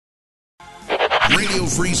Radio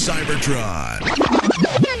Free Cybertron.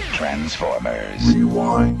 Transformers.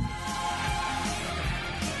 Rewind.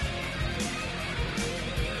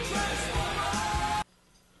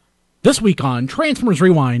 This week on Transformers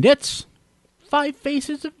Rewind, it's Five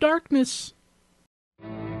Faces of Darkness.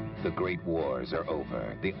 The Great Wars are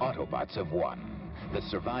over. The Autobots have won. The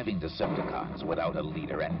surviving Decepticons, without a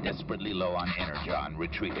leader and desperately low on energon,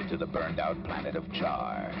 retreated to the burned-out planet of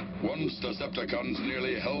Char. Once Decepticons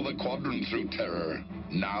nearly held the quadrant through terror.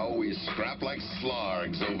 Now we scrap like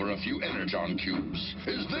slargs over a few energon cubes.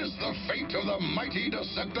 Is this the fate of the mighty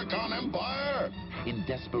Decepticon Empire? In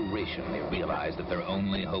desperation, they realized that their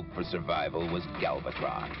only hope for survival was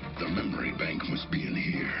Galvatron. The memory bank must be in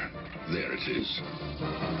here. There it is.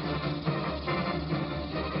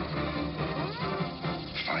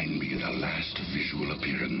 Find me the last visual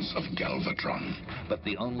appearance of Galvatron. But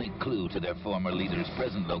the only clue to their former leader's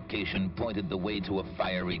present location pointed the way to a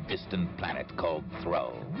fiery, distant planet called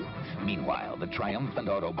Thro. Meanwhile, the triumphant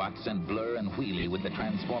Autobots sent Blur and Wheelie with the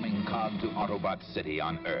transforming cog to Autobot City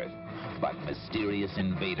on Earth. But mysterious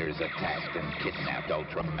invaders attacked and kidnapped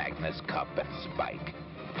Ultra Magnus, Cup, and Spike.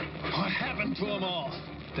 What happened to them all?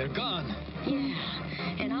 They're gone.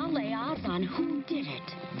 Yeah, and I'll lay odds on who did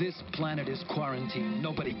it. This planet is quarantined.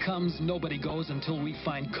 Nobody comes, nobody goes until we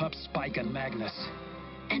find Cup, Spike, and Magnus.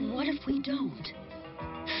 And what if we don't?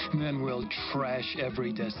 Then we'll trash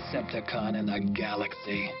every Decepticon in the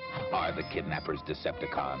galaxy. Are the kidnappers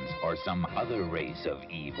Decepticons or some other race of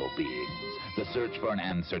evil beings? The search for an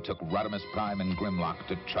answer took Rodimus Prime and Grimlock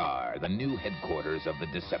to Char, the new headquarters of the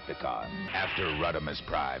Decepticons. After Rodimus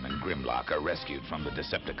Prime and Grimlock are rescued from the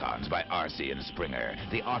Decepticons by Arcee and Springer,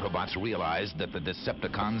 the Autobots realized that the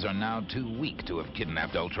Decepticons are now too weak to have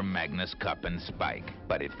kidnapped Ultra Magnus, Cup, and Spike.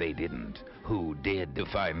 But if they didn't, who did? To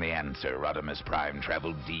find the answer, Rodimus Prime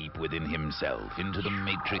traveled deep within himself into the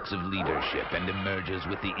matrix of leadership and emerges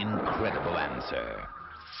with the incredible answer.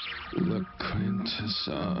 The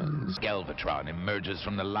Quintessons. Galvatron emerges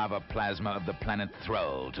from the lava plasma of the planet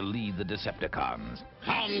Thro to lead the Decepticons.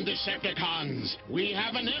 Come, Decepticons! We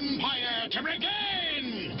have an empire to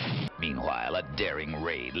regain! Meanwhile, a daring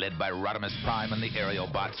raid led by Rodimus Prime and the aerial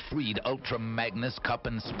bots freed Ultra Magnus, Cup,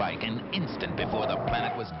 and Spike an instant before the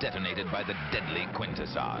planet was detonated by the deadly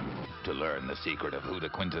Quintesson. To learn the secret of who the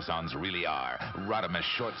Quintessons really are, Rodimus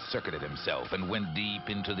short-circuited himself and went deep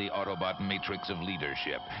into the Autobot matrix of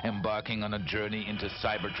leadership, embarking on a journey into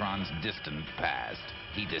Cybertron's distant past.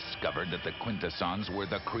 He discovered that the Quintessons were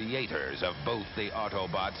the creators of both the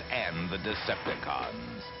Autobots and the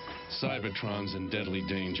Decepticons. Cybertron's in deadly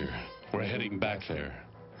danger. We're heading back there.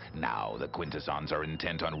 Now, the Quintessons are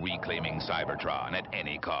intent on reclaiming Cybertron at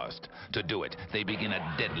any cost. To do it, they begin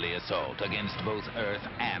a deadly assault against both Earth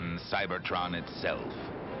and Cybertron itself.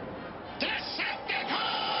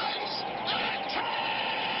 Decepticons! Attack!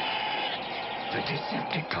 The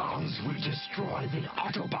Decepticons will destroy the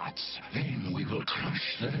Autobots. Then we will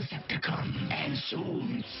crush the Decepticons. And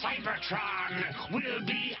soon, Cybertron will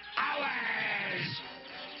be ours!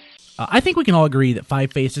 I think we can all agree that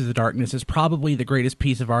Five Faces of Darkness is probably the greatest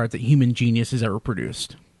piece of art that human genius has ever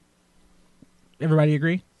produced. Everybody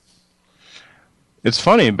agree? It's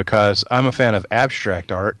funny because I'm a fan of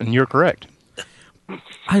abstract art, and you're correct.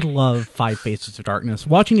 I love Five Faces of Darkness.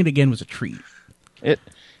 Watching it again was a treat.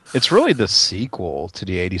 It's really the sequel to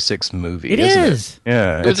the '86 movie, It isn't is. it?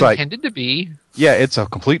 Yeah, It was intended to be. Yeah, it's a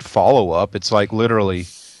complete follow-up. It's like literally,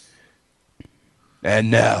 and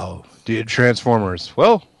now, dear Transformers.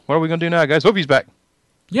 Well, what are we going to do now, guys? Hope he's back.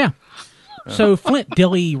 Yeah. So Flint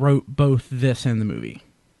Dille wrote both this and the movie.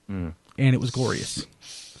 And it was glorious.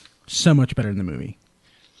 So much better than the movie.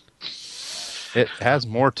 It has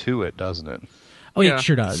more to it, doesn't it? Oh, yeah, it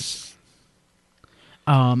sure does.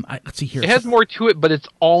 Let's see here. It has more to it, but it's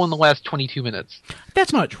all in the last 22 minutes.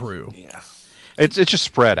 That's not true. Yeah. It's just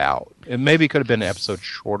spread out. It maybe could have been an episode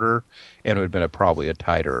shorter, and it would have been probably a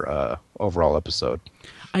tighter overall episode.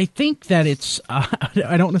 I think that it's. I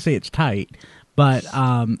don't want to say it's tight, but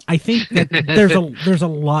I think that there's a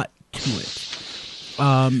lot to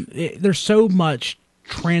it. There's so much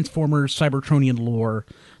Transformers Cybertronian lore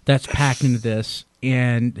that's packed into this,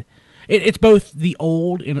 and it's both the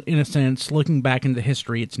old, in a sense, looking back into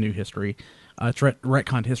history. It's new history. It's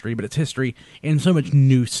retconned history, but it's history and so much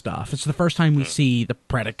new stuff. It's the first time we see the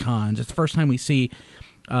Predacons. It's the first time we see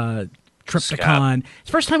Trypticon. It's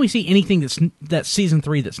the first time we see anything that's season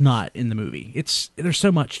 3 that's not in the movie. There's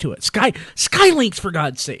so much to it. Skylinks, for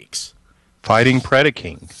God's sakes. Fighting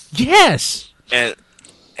Predaking. Yes. And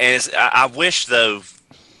I wish, though,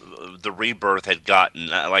 the Rebirth had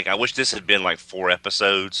gotten I wish this had been like 4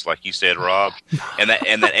 episodes, like you said, Rob, and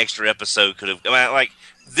that extra episode could have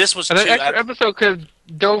this was And too, that extra episode could have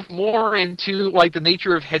dove more into like the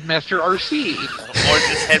nature of Headmaster RC,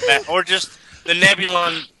 or just the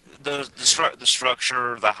Nebulon, the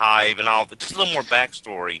structure, the hive, and all. Just a little more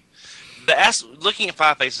backstory. Looking at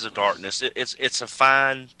Five Faces of Darkness, it's a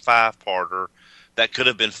fine 5-parter that could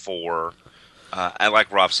have been 4. And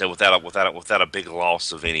like Rob said, without a big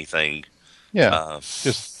loss of anything. Yeah,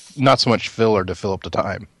 just not so much filler to fill up the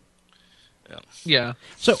time. Yeah.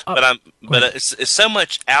 So, but it's so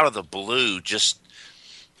much out of the blue. Just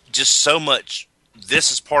so much.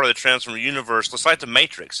 This is part of the Transformer universe. It's like the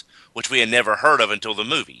Matrix, which we had never heard of until the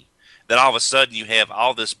movie. Then all of a sudden, you have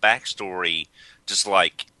all this backstory. Just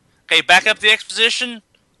like, okay, back up the exposition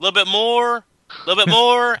a little bit more,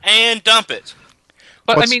 and dump it.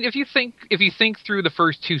 But I mean, if you think through the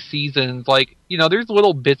first 2 seasons, like, you know, there's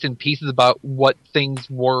little bits and pieces about what things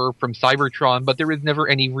were from Cybertron, but there was never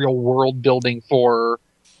any real world building for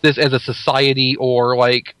this as a society or,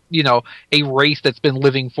 like, you know, a race that's been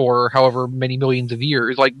living for however many millions of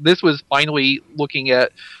years. Like, this was finally looking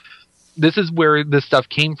at, this is where this stuff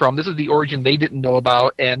came from. This is the origin they didn't know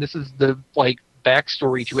about, and this is the, like,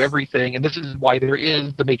 backstory to everything, and this is why there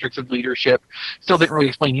is the Matrix of Leadership. Still didn't really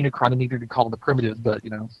explain Unicron, and neither did call them the Primitives, but, you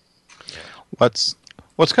know. What's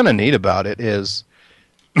kind of neat about it is,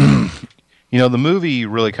 you know, the movie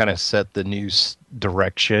really kind of set the new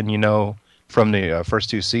direction, you know, from the first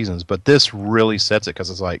 2 seasons, but this really sets it because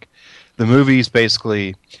it's like, the movie's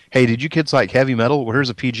basically, hey, did you kids like heavy metal? Well, here's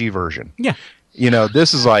a PG version. Yeah. You know,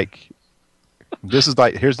 this is like,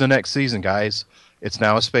 here's the next season, guys. It's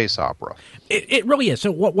now a space opera. It really is.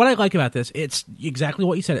 So what I like about this, it's exactly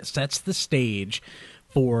what you said. It sets the stage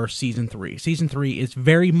for season 3. Season 3 is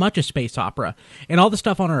very much a space opera, and all the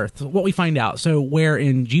stuff on Earth. What we find out. So where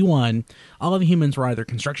in G1, all of the humans were either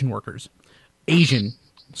construction workers, Asian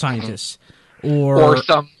scientists, or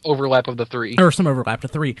some overlap of the 3. Or some overlap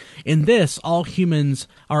of 3. In this, all humans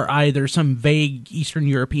are either some vague Eastern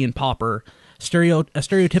European pauper,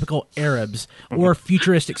 stereotypical Arabs, or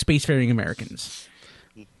futuristic spacefaring Americans.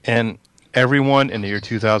 And everyone in the year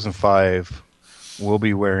 2005 will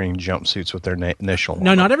be wearing jumpsuits with their initial.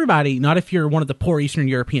 No, not everybody. Not if you're one of the poor Eastern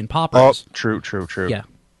European paupers. Oh, true. Yeah.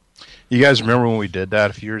 You guys remember when we did that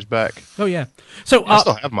a few years back? Oh, yeah. So I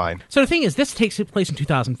still have mine. So the thing is, this takes place in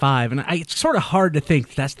 2005, and it's sort of hard to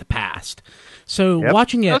think that's the past. So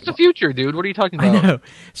watching it... That's the future, dude. What are you talking about? I know.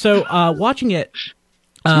 So watching it...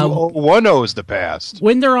 2010 is the past.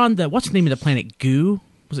 When they're on the... What's the name of the planet? Goo?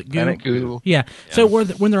 Was it Goo? Planet Goo. Yeah. So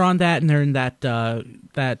when they're on that, and they're in that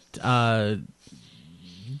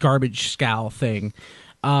garbage scow thing...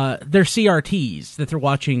 they're CRTs that they're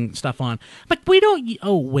watching stuff on. But we don't...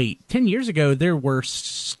 Oh, wait. 10 years ago, there were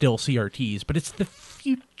still CRTs, but it's the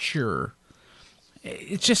future.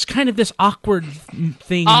 It's just kind of this awkward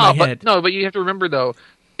thing in my head. No, but you have to remember, though,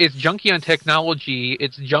 it's Junkion technology.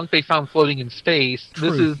 It's junk they found floating in space.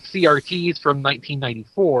 True. This is CRTs from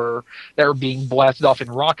 1994 that were being blasted off in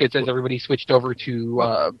rockets as everybody switched over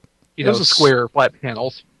to, square flat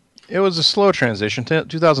panels. It was a slow transition.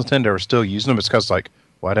 2010, they were still using them. It's because, like,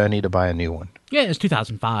 why do I need to buy a new one? Yeah, it's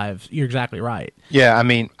 2005. You're exactly right. Yeah, I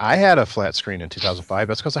mean, I had a flat screen in 2005.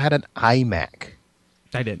 That's because I had an iMac.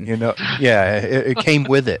 I didn't. You know, yeah, it came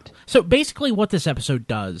with it. So basically what this episode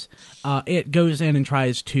does, it goes in and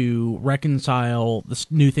tries to reconcile the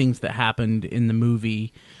new things that happened in the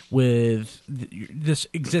movie with this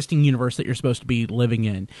existing universe that you're supposed to be living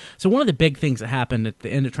in. So one of the big things that happened at the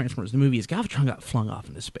end of Transformers the movie is Galvatron got flung off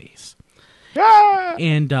into space. Yeah!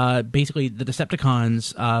 And basically the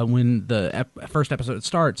Decepticons, when the first episode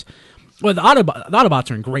starts, well, the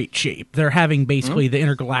Autobots are in great shape. They're having basically the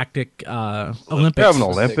intergalactic Olympics. They're having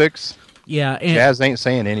Olympics. Yeah, and Jazz ain't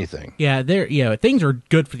saying anything. Yeah, things are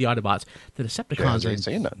good for the Autobots. The Decepticons ain't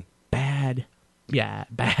saying nothing. Bad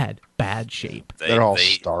shape. They're all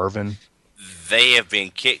starving. They have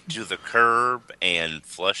been kicked to the curb and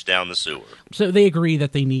flushed down the sewer. So they agree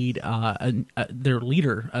that they need their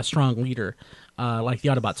leader, a strong leader, like the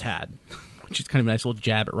Autobots had, which is kind of a nice little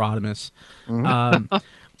jab at Rodimus.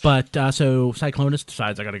 But so Cyclonus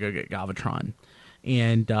decides I got to go get Galvatron,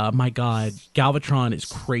 and my God, Galvatron is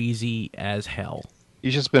crazy as hell.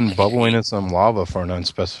 He's just been bubbling in some lava for an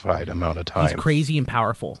unspecified amount of time. He's crazy and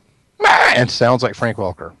powerful. And sounds like Frank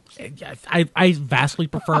Welker. I vastly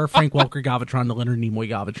prefer Frank Welker Galvatron to Leonard Nimoy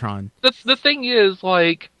Galvatron. The thing is,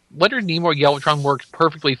 like, Leonard Nimoy Galvatron works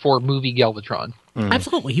perfectly for movie Galvatron.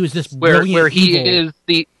 Absolutely, he was this where he evil.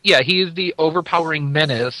 he is the overpowering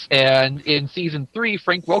menace, and in season 3,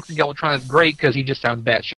 Frank Welker Galvatron is great because he just sounds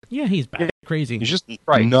batshit. Yeah, he's crazy. He's just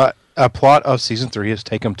not a plot of season 3 is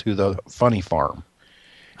take him to the funny farm.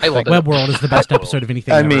 I love Web World is the best episode of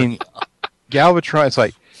anything. I mean, Galvatron. It's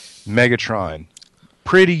like Megatron,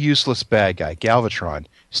 pretty useless bad guy. Galvatron,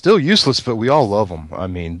 still useless, but we all love him. I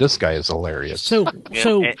mean, this guy is hilarious. And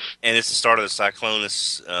it's the start of the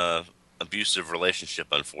Cyclonus abusive relationship,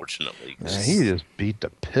 unfortunately. He just beat the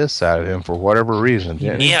piss out of him for whatever reason.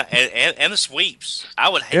 Yeah, and the sweeps. I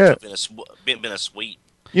would hate to have been a sweep.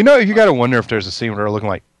 You know, you got to wonder if there's a scene where they're looking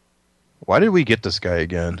like, why did we get this guy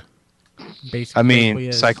again? I mean,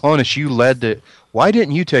 Cyclonus, you led it. Why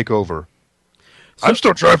didn't you take over? I'm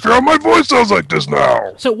still trying to figure out my voice sounds like this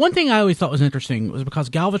now. So one thing I always thought was interesting was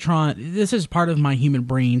because Galvatron, this is part of my human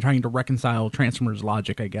brain trying to reconcile Transformers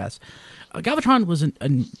logic, I guess. Galvatron was,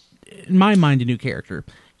 in my mind, a new character.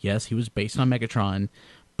 Yes, he was based on Megatron,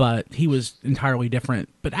 but he was entirely different.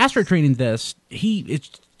 But Astro Train in this,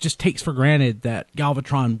 it just takes for granted that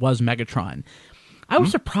Galvatron was Megatron. I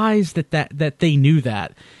was surprised that they knew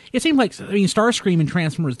that. It seemed like, Starscream and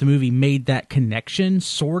Transformers the movie made that connection,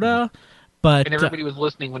 sorta. But and everybody was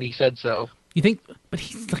listening when he said so. You think? But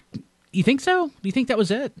he's like, you think so? Do you think that was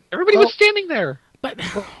it? Everybody was standing there. But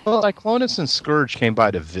Cyclonus and Scourge came by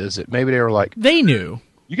to visit. Maybe they were like, they knew.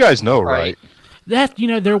 You guys know, right? That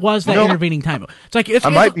there was that intervening time. It's like I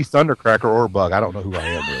might be Thundercracker or Bug. I don't know who I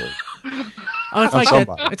am really.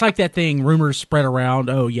 It's like that thing. Rumors spread around.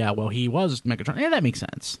 Oh yeah, well he was Megatron. Yeah, that makes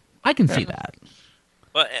sense. I can see that.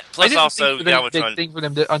 Well, plus also Galvatron. Big thing for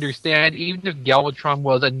them to understand, even if Galvatron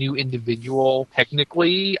was a new individual,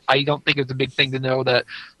 technically, I don't think it's a big thing to know that.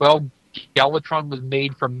 Well, Galvatron was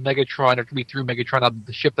made from Megatron after we threw Megatron out of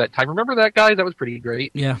the ship that time. Remember that, guys? That was pretty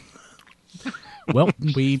great. Yeah. Well,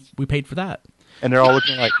 we paid for that. And they're all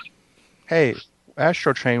looking like, "Hey,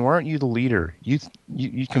 Astro Train, weren't you the leader?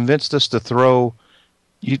 You convinced us to throw.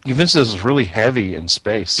 You convinced us it was really heavy in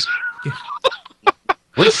space." Yeah.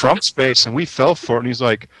 We're from space, and we fell for it. And he's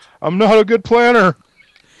like, "I'm not a good planner."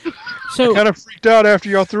 So I kind of freaked out after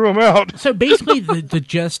y'all threw him out. So basically, the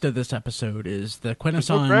gist of this episode is the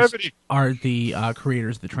Quintessons are the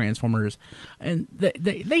creators of the Transformers, and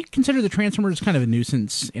they consider the Transformers kind of a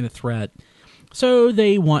nuisance and a threat, so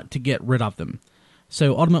they want to get rid of them.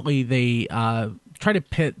 So ultimately, they try to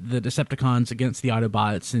pit the Decepticons against the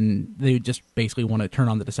Autobots, and they just basically want to turn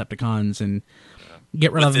on the Decepticons and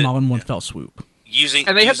get rid of them all in one fell swoop. They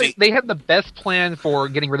had the best plan for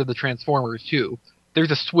getting rid of the Transformers too.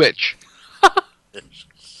 There's a switch.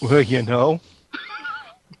 Well,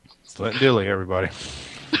 Flint Dille, everybody.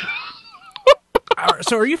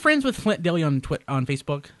 So, are you friends with Flint Dille on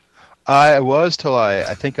Facebook? I was till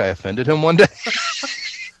I think I offended him one day.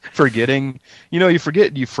 Forgetting, you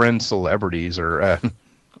forget you friend celebrities or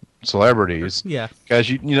celebrities. Yeah.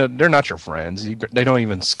 Because they're not your friends. They don't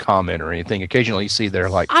even comment or anything. Occasionally you see they're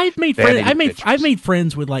like I've made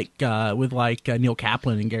friends with Neil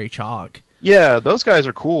Kaplan and Gary Chalk. Yeah, those guys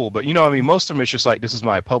are cool, but most of them it's just like, this is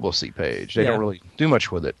my publicity page. They don't really do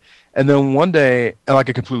much with it. And then one day, I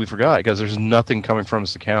completely forgot because there's nothing coming from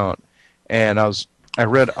this account, and I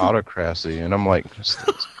read Autocracy, and I'm like,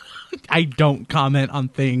 I don't comment on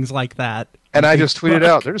things like that. And I just tweeted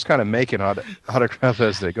out, they're just kind of making autograph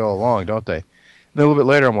as they go along, don't they? And then a little bit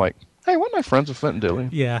later, I'm like, hey, weren't I friends with Flint and Dille?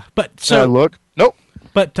 Yeah, but so... And I look, nope.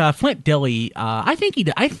 But Flint Dille,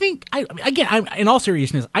 in all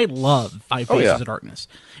seriousness, I love Five Faces of Darkness.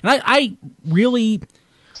 And I really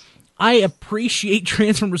appreciate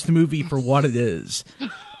Transformers the movie for what it is.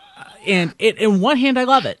 And in one hand, I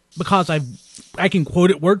love it because I can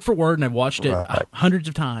quote it word for word, and I've watched it hundreds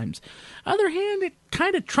of times. Other hand, it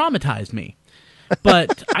kind of traumatized me.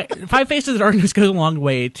 But Five Faces of Darkness goes a long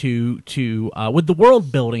way to with the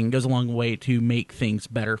world building, goes a long way to make things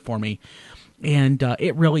better for me. And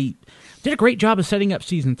it really did a great job of setting up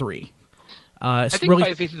season 3. I think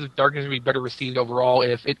Five Faces of Darkness would be better received overall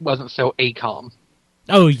if it wasn't so ACOM.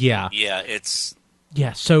 Oh yeah. Yeah, it's.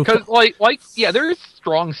 Yeah, so because there's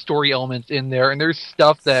strong story elements in there, and there's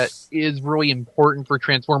stuff that is really important for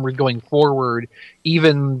Transformers going forward,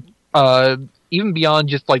 even beyond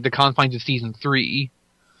just the confines of season 3.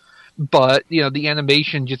 But the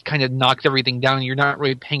animation just kind of knocks everything down. You're not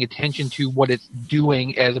really paying attention to what it's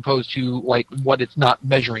doing, as opposed to what it's not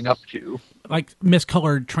measuring up to. Like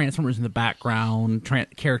miscolored Transformers in the background,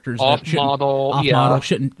 characters off model,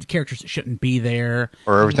 characters that shouldn't be there,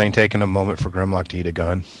 or everything taking a moment for Grimlock to eat a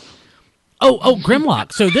gun. Oh,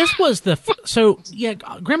 Grimlock. So this was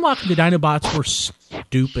Grimlock and the Dinobots were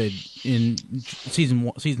stupid in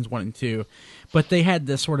seasons 1 and 2, but they had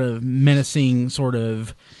this sort of menacing sort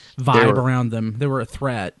of vibe around them. They were a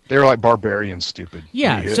threat. They were like barbarian stupid.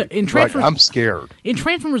 Yeah. So in Transformers, I'm scared. In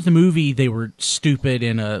Transformers the movie, they were stupid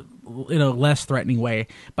in a less threatening way.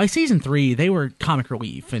 By season 3, they were comic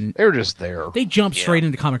relief, and they were just there. They jumped straight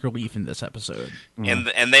into comic relief in this episode.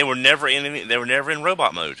 And they were never in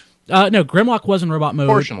robot mode. No, Grimlock was in robot mode.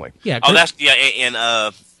 Proportionally. Yeah. Oh, that's and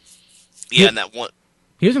in that one.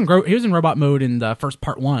 He was in robot mode in the first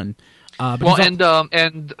part 1.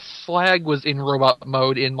 And Slag was in robot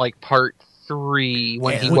mode in like part 3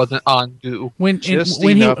 when he wasn't on Goo. When he was a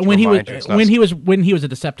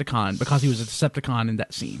Decepticon, because he was a Decepticon in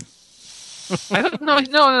that scene.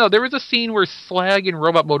 No. There was a scene where Slag in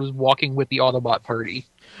robot mode was walking with the Autobot party.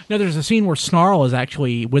 No, there's a scene where Snarl is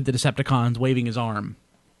actually with the Decepticons waving his arms.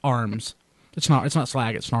 It's not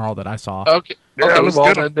Slag, it's Snarl that I saw. Okay. There's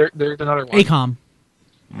another one. ACOM.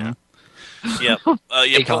 Yeah.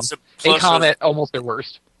 ACOM. ACOM at almost their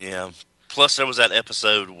worst. Yeah. Plus, there was that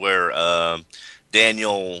episode where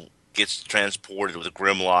Daniel gets transported with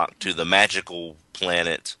Grimlock to the magical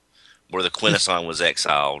planet where the Quintesson was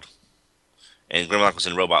exiled, and Grimlock was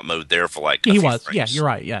in robot mode there for like a few frames. Yeah, you're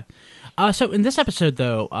right. Yeah. So in this episode,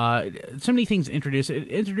 though, so many things introduced. It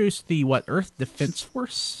introduced the Earth Defense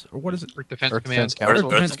Force, or what is it? Earth Defense Command. Earth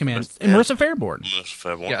Defense Command. And Marissa Fairborn.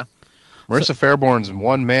 Yeah. Marissa Fairborn's a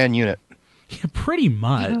one-man unit. Yeah, pretty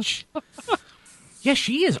much. Yeah,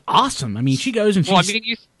 she is awesome. I mean, she goes and she's... Well, I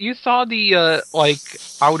mean, you saw the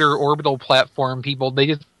outer orbital platform people. They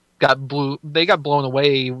just got blown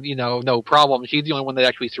away. No problem. She's the only one that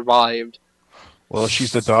actually survived. Well,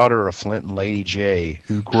 she's the daughter of Flint and Lady J,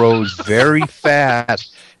 who grows very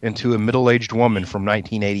fast into a middle-aged woman from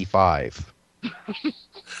 1985.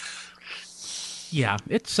 Yeah,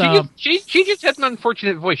 it's... She just has an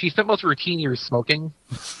unfortunate voice. She spent most of her teen years smoking.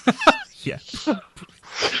 Yeah.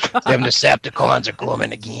 Them Decepticons are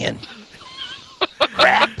glooming again.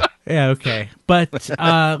 Crap. Yeah, okay. But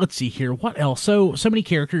let's see here. What else? So many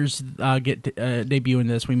characters get debut in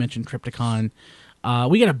this. We mentioned Trypticon.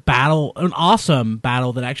 We get an awesome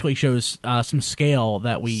battle that actually shows some scale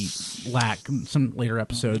that we lack in some later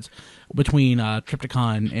episodes between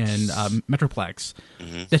Trypticon and Metroplex.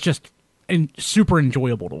 Mm-hmm. That's just super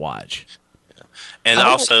enjoyable to watch. And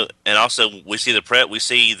also, we see the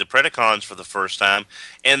Predacons for the first time,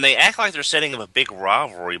 and they act like they're setting up a big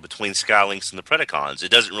rivalry between Skylinks and the Predacons. It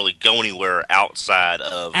doesn't really go anywhere outside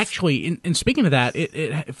of. Actually, in speaking of that,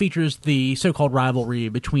 it features the so-called rivalry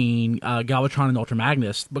between Galvatron and Ultra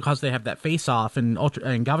Magnus, because they have that face-off, and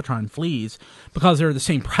Galvatron flees because they're the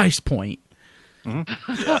same price point.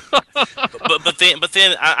 Mm-hmm. Yeah. but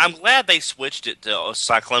then I'm glad they switched it to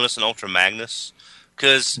Cyclonus and Ultra Magnus.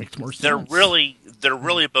 Because they're really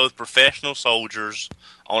both professional soldiers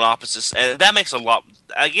on opposites, and that makes a lot.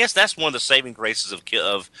 I guess that's one of the saving graces of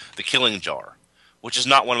the Killing Jar, which is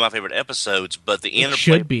not one of my favorite episodes, but the interplay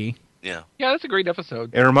should be. Yeah, that's a great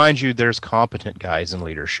episode. It reminds you, there's competent guys in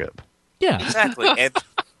leadership. Yeah, exactly.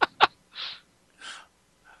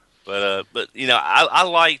 But I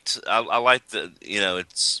liked the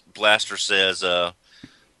it's Blaster says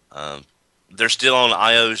they're still on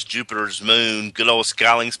Io's Jupiter's moon. Good old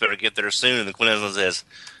Skylinks better get there soon. And the Quintesson says,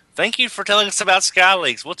 "Thank you for telling us about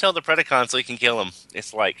Skylinks. We'll tell the Predacon so we can kill them."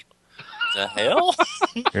 It's like, the hell?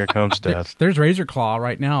 Here comes death. There's Razor Claw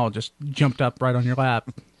right now, just jumped up right on your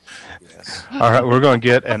lap. Yes. All right, we're going to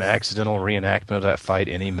get an accidental reenactment of that fight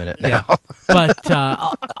any minute now. Yeah. But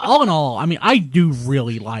all in all, I mean, I do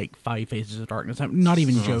really like Five Faces of Darkness. I'm not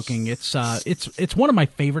even joking. It's one of my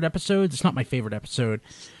favorite episodes. It's not my favorite episode.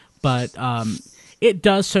 But it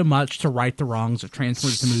does so much to right the wrongs of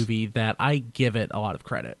Transformers the movie that I give it a lot of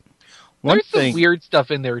credit. There's some weird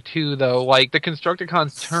stuff in there, too, though. Like, the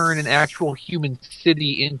Constructicons turn an actual human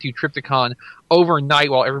city into Trypticon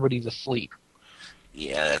overnight while everybody's asleep.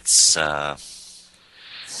 Yeah, that's...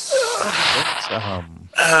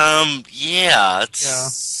 yeah,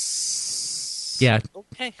 it's... Yeah,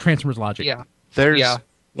 okay. Transformers logic. Yeah. There's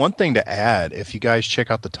one thing to add. If you guys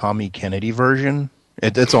check out the Tommy Kennedy version...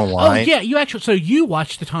 It's online. Oh, yeah, you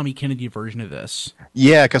watched the Tommy Kennedy version of this.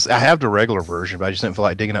 Yeah, because I have the regular version, but I just didn't feel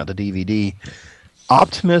like digging out the DVD.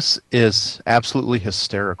 Optimus is absolutely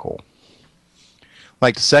hysterical.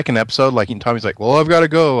 Like the second episode, Tommy's like, "Well, I've got to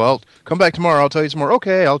go. I'll come back tomorrow. I'll tell you some more."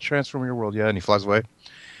 "Okay, I'll transform your world." Yeah, and he flies away.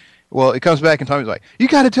 Well, it comes back and Tommy's like, "You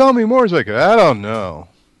got to tell me more." He's like, "I don't know."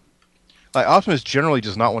 Like Optimus generally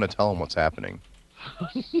does not want to tell him what's happening.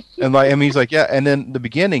 And he's like, yeah. And then the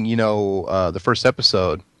beginning, the first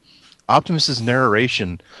episode, Optimus's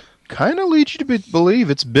narration kind of leads you to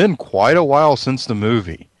believe it's been quite a while since the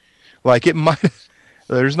movie. Like it might.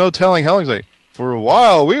 There's no telling how long. He's like, "For a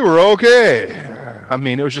while we were okay." I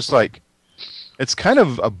mean, it was just like, it's kind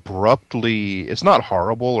of abruptly. It's not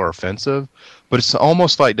horrible or offensive, but it's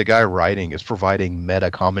almost like the guy writing is providing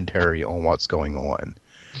meta commentary on what's going on,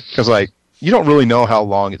 because you don't really know how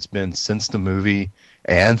long it's been since the movie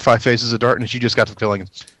and Five Faces of Darkness. You just got the feeling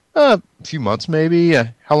A few months, maybe.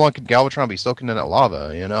 How long could Galvatron be soaking in that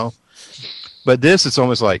lava, But this, it's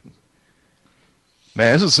almost like,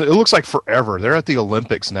 man, it looks like forever. They're at the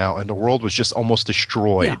Olympics now, and the world was just almost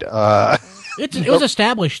destroyed. Yeah. It was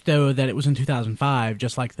established, though, that it was in 2005,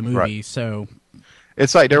 just like the movie, right. So...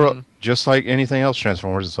 It's like, just like anything else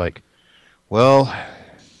Transformers, it's like, well,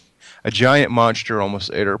 a giant monster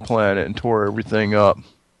almost ate our planet and tore everything up.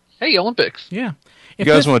 Hey, Olympics. Yeah. You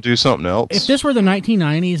guys want to do something else? If this were the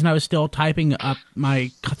 1990s and I was still typing up my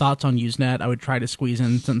thoughts on Usenet, I would try to squeeze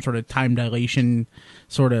in some sort of time dilation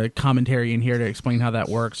sort of commentary in here to explain how that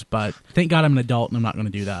works, but thank God I'm an adult and I'm not going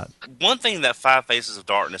to do that. One thing that Five Faces of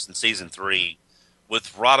Darkness in Season 3,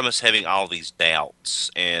 with Rodimus having all these doubts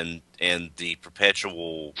and the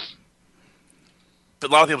perpetual... But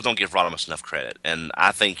a lot of people don't give Rodimus enough credit, and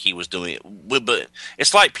I think he was doing it. But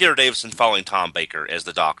it's like Peter Davison following Tom Baker as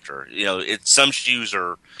the Doctor. Some shoes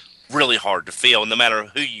are really hard to fill, and no matter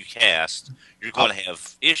who you cast, you're going to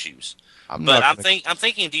have issues. I'm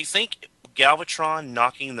thinking, do you think Galvatron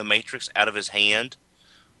knocking the Matrix out of his hand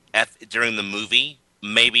during the movie,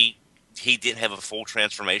 maybe he didn't have a full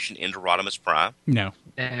transformation into Rodimus Prime? No.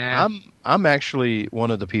 I'm actually one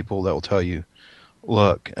of the people that will tell you,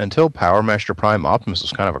 look, until Power Master Prime, Optimus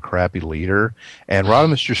was kind of a crappy leader, and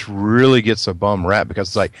Rodimus just really gets a bum rap because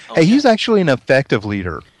it's like, hey, he's actually an effective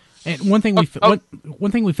leader. And one thing we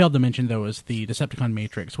failed to mention though is the Decepticon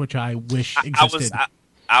Matrix, which I wish existed.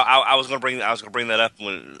 I was going to bring that up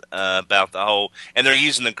about the whole, and they're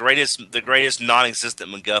using the greatest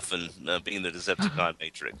non-existent MacGuffin being the Decepticon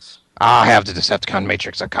Matrix. I have the Decepticon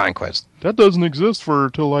Matrix of Conquest. That doesn't exist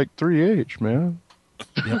till like 3H, man.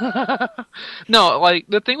 Yep. No, like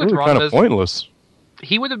the thing with Rodimus, kind of pointless.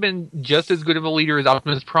 He would have been just as good of a leader as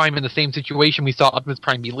Optimus Prime in the same situation we saw Optimus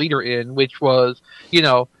Prime be leader in, which was,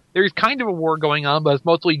 there's kind of a war going on, but it's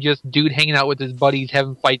mostly just dude hanging out with his buddies,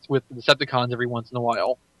 having fights with the Decepticons every once in a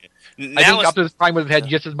while. I think Optimus Prime would have had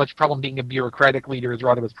just as much problem being a bureaucratic leader as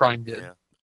Rodimus Prime did. Yeah.